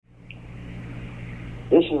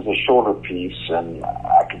This is a shorter piece, and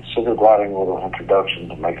I considered writing a little introduction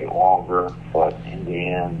to make it longer, but in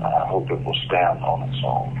the end, I hope it will stand on its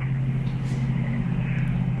own.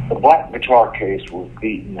 The black guitar case was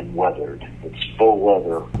beaten and weathered, its faux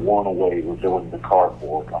leather worn away, revealing the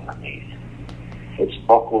cardboard underneath. Its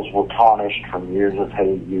buckles were tarnished from years of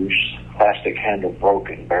heavy use, plastic handle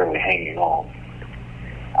broken, barely hanging on.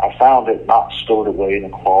 I found it not stored away in a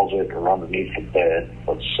closet or underneath the bed,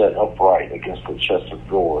 but set upright against the chest of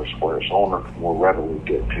drawers where its owner could more readily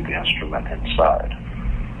get to the instrument inside.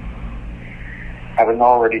 Having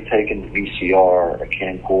already taken the VCR, a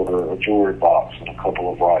camcorder, a jewelry box, and a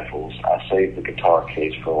couple of rifles, I saved the guitar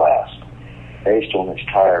case for last. Based on its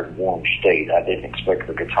tired, worn state, I didn't expect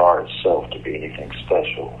the guitar itself to be anything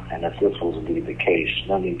special, and if this was indeed the case,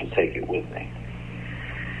 no need to take it with me.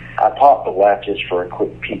 I popped the latches for a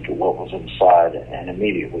quick peek at what was inside, and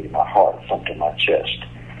immediately my heart thumped in my chest.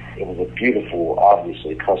 It was a beautiful,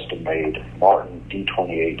 obviously custom-made Martin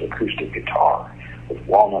D28 acoustic guitar with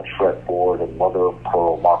walnut fretboard and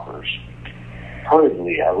mother-of-pearl markers.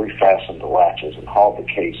 Hurriedly, I refastened the latches and hauled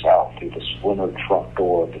the case out through the splintered front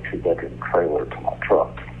door of the two-bedroom trailer to my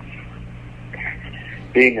truck.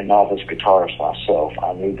 Being a novice guitarist myself,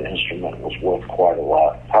 I knew the instrument was worth quite a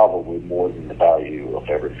lot, probably more than the value of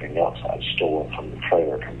everything else I'd stolen from the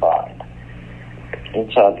trailer combined.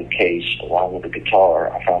 Inside the case, along with the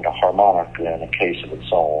guitar, I found a harmonica in a case of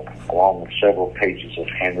its own, along with several pages of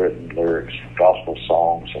handwritten lyrics, gospel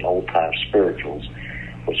songs, and old-time spirituals,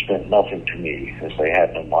 which meant nothing to me as they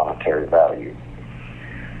had no monetary value.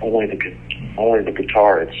 Only the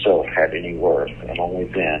guitar itself had any worth, and only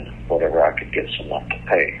then whatever I could get someone to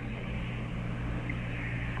pay.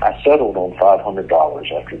 I settled on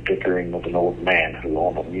 $500 after dickering with an old man who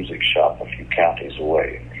owned a music shop a few counties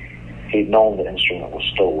away. He'd known the instrument was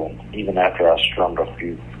stolen, even after I strummed a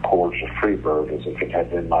few chords of Freebird as if it had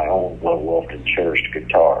been my own well-loved and cherished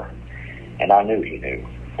guitar. And I knew he knew.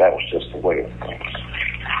 That was just the way of things.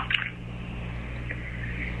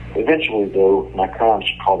 Eventually, though, my crimes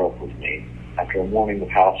caught up with me. After a morning of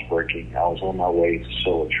housebreaking, I was on my way to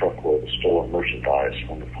sell a truckload of stolen merchandise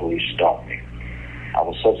when the police stopped me. I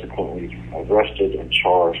was subsequently arrested and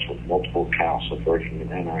charged with multiple counts of breaking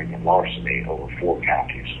and entering and larceny over 4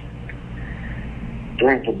 counties.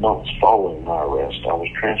 During the months following my arrest, I was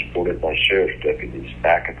transported by sheriff's deputies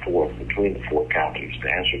back and forth between the 4 counties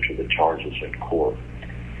to answer to the charges in court.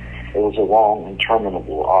 It was a long,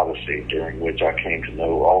 interminable odyssey during which I came to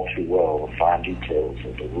know all too well the fine details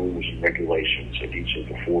of the rules and regulations at each of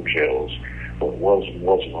the 4 jails, what was and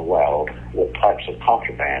wasn't allowed, what types of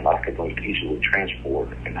contraband I could most easily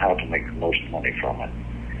transport, and how to make the most money from it.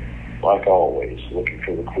 Like always, looking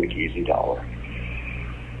for the quick, easy dollar.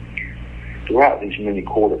 Throughout these many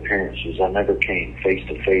court appearances, I never came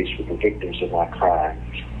face-to-face with the victims of my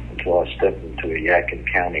crimes until I stepped into a Yadkin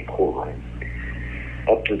County courtroom.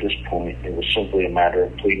 Up to this point, it was simply a matter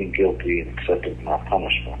of pleading guilty and accepting my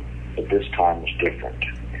punishment, but this time was different.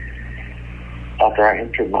 After I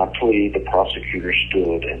entered my plea, the prosecutor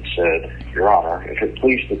stood and said, "Your Honor, if it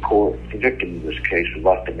please the court, the victim in this case would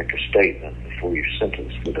like to make a statement before you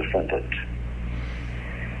sentence the defendant."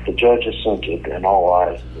 The judge assented, and all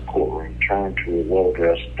eyes in the courtroom turned to a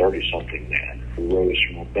well-dressed 30-something man who rose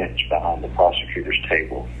from a bench behind the prosecutor's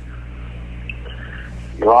table.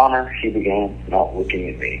 "Your Honor," he began, not looking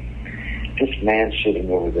at me, "this man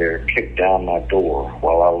sitting over there kicked down my door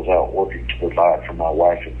while I was out working to provide for my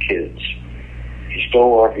wife and kids. He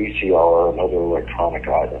stole our VCR and other electronic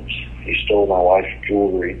items. He stole my wife's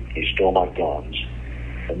jewelry. He stole my guns.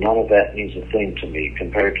 And none of that means a thing to me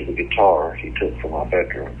compared to the guitar he took from my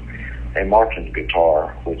bedroom, a Martin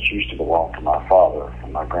guitar which used to belong to my father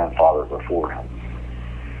and my grandfather before him.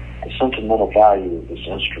 The sentimental value of this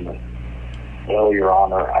instrument, well, Your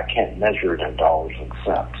Honor, I can't measure it in dollars and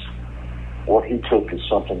cents. What he took is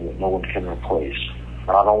something that no one can replace.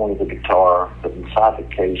 Not only the guitar, but inside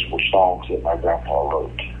the case were songs that my grandpa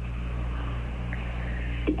wrote."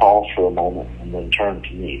 He paused for a moment and then turned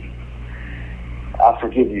to me. "I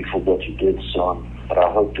forgive you for what you did, son, but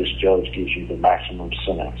I hope this judge gives you the maximum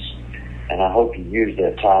sentence. And I hope you use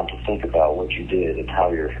that time to think about what you did and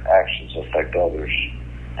how your actions affect others,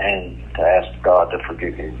 and to ask God to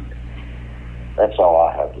forgive you. That's all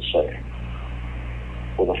I have to say."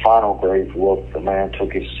 With a final grave look, the man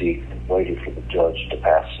took his seat and waited for the judge to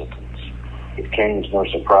pass sentence. It came as no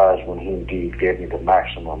surprise when he indeed gave me the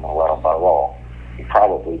maximum allowed by law. He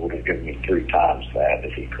probably would have given me 3 times that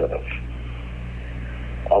if he could have.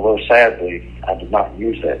 Although sadly, I did not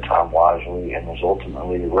use that time wisely and was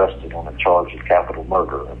ultimately arrested on a charge of capital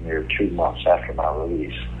murder a mere 2 months after my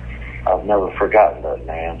release. I've never forgotten that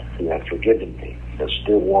man who had forgiven me, but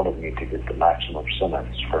still wanted me to get the maximum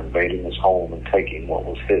sentence for invading his home and taking what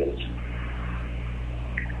was his.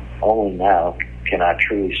 Only now can I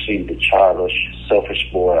truly see the childish, selfish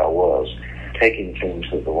boy I was, taking things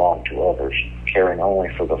that belonged to others, caring only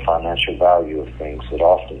for the financial value of things that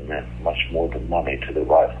often meant much more than money to the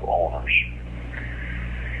rightful owners.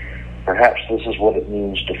 Perhaps this is what it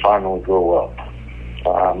means to finally grow up.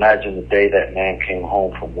 I imagine the day that man came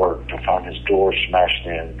home from work to find his door smashed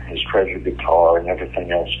in, his treasured guitar, and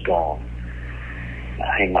everything else gone.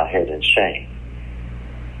 I hang my head in shame.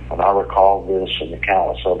 When I recall this and the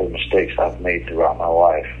countless other mistakes I've made throughout my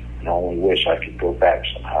life, and I only wish I could go back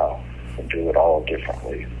somehow and do it all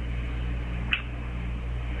differently.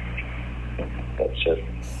 That's it.